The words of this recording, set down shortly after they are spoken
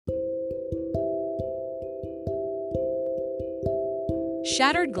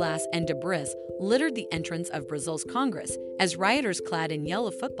Shattered glass and debris littered the entrance of Brazil's Congress as rioters clad in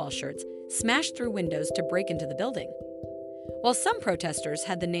yellow football shirts smashed through windows to break into the building. While some protesters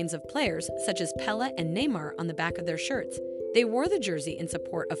had the names of players such as Pelé and Neymar on the back of their shirts, they wore the jersey in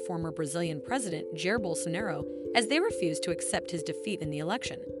support of former Brazilian President Jair Bolsonaro as they refused to accept his defeat in the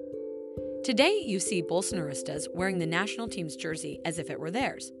election. Today, you see Bolsonaristas wearing the national team's jersey as if it were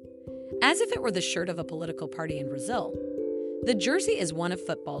theirs, as if it were the shirt of a political party in Brazil. The jersey is one of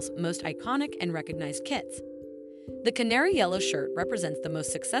football's most iconic and recognized kits. The canary yellow shirt represents the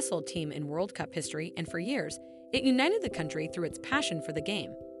most successful team in World Cup history, and for years, it united the country through its passion for the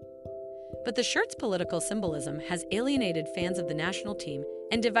game. But the shirt's political symbolism has alienated fans of the national team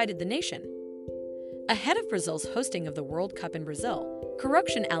and divided the nation. Ahead of Brazil's hosting of the World Cup in Brazil,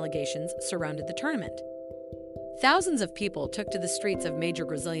 corruption allegations surrounded the tournament. Thousands of people took to the streets of major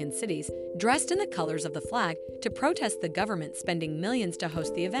Brazilian cities dressed in the colors of the flag to protest the government spending millions to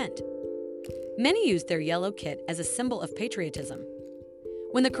host the event. Many used their yellow kit as a symbol of patriotism.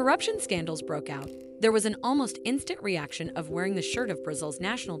 When the corruption scandals broke out, there was an almost instant reaction of wearing the shirt of Brazil's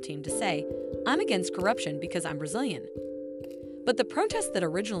national team to say, "I'm against corruption because I'm Brazilian." But the protests that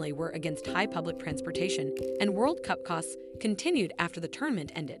originally were against high public transportation and World Cup costs continued after the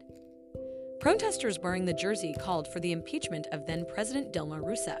tournament ended. Protesters wearing the jersey called for the impeachment of then-President Dilma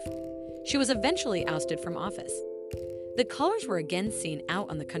Rousseff. She was eventually ousted from office. The colors were again seen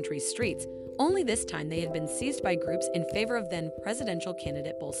out on the country's streets, only this time they had been seized by groups in favor of then-presidential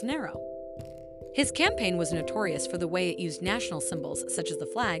candidate Bolsonaro. His campaign was notorious for the way it used national symbols such as the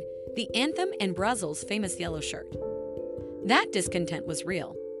flag, the anthem, and Brazil's famous yellow shirt. That discontent was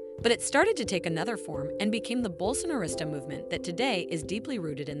real, but it started to take another form and became the Bolsonarista movement that today is deeply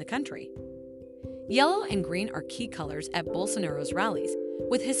rooted in the country. Yellow and green are key colors at Bolsonaro's rallies,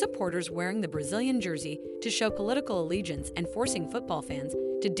 with his supporters wearing the Brazilian jersey to show political allegiance and forcing football fans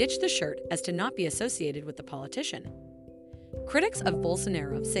to ditch the shirt as to not be associated with the politician. Critics of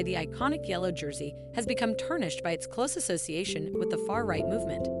Bolsonaro say the iconic yellow jersey has become tarnished by its close association with the far-right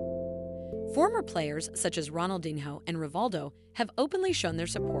movement. Former players such as Ronaldinho and Rivaldo have openly shown their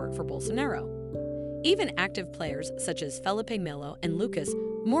support for Bolsonaro. Even active players such as Felipe Melo and Lucas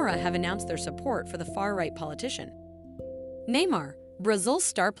Moura have announced their support for the far-right politician. Neymar, Brazil's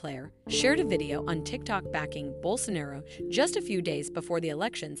star player, shared a video on TikTok backing Bolsonaro just a few days before the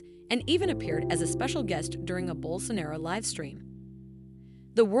elections and even appeared as a special guest during a Bolsonaro live stream.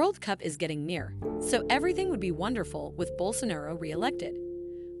 The World Cup is getting near, so everything would be wonderful with Bolsonaro re-elected.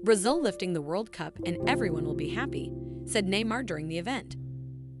 Brazil lifting the World Cup and everyone will be happy, said Neymar during the event.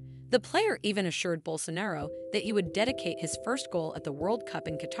 The player even assured Bolsonaro that he would dedicate his first goal at the World Cup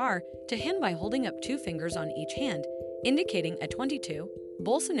in Qatar to him by holding up 2 fingers on each hand, indicating a 22,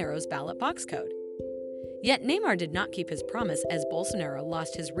 Bolsonaro's ballot box code. Yet Neymar did not keep his promise as Bolsonaro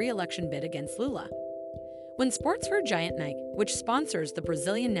lost his re-election bid against Lula. When sportswear giant Nike, which sponsors the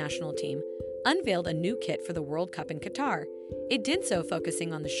Brazilian national team, unveiled a new kit for the World Cup in Qatar, it did so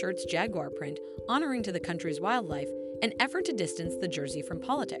focusing on the shirt's jaguar print, honoring to the country's wildlife, an effort to distance the jersey from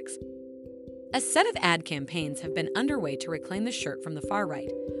politics. A set of ad campaigns have been underway to reclaim the shirt from the far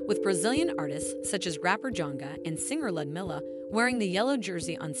right, with Brazilian artists such as rapper Djonga and singer Ludmilla wearing the yellow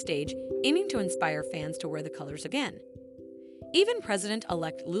jersey on stage, aiming to inspire fans to wear the colors again. Even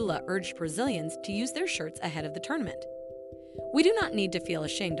President-elect Lula urged Brazilians to use their shirts ahead of the tournament. "We do not need to feel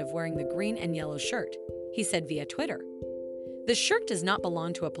ashamed of wearing the green and yellow shirt," he said via Twitter. The shirt does not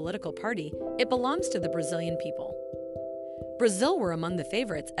belong to a political party, it belongs to the Brazilian people. Brazil were among the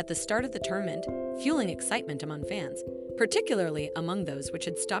favorites at the start of the tournament, fueling excitement among fans, particularly among those which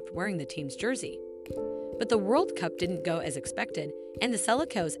had stopped wearing the team's jersey. But the World Cup didn't go as expected, and the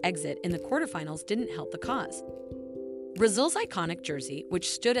Seleção's exit in the quarterfinals didn't help the cause. Brazil's iconic jersey, which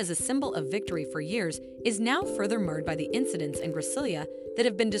stood as a symbol of victory for years, is now further marred by the incidents in Brasilia that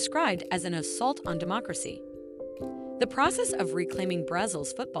have been described as an assault on democracy. The process of reclaiming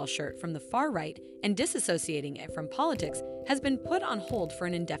Brazil's football shirt from the far right and disassociating it from politics has been put on hold for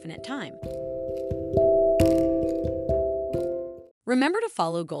an indefinite time. Remember to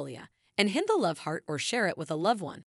follow Golia and hit the love heart or share it with a loved one.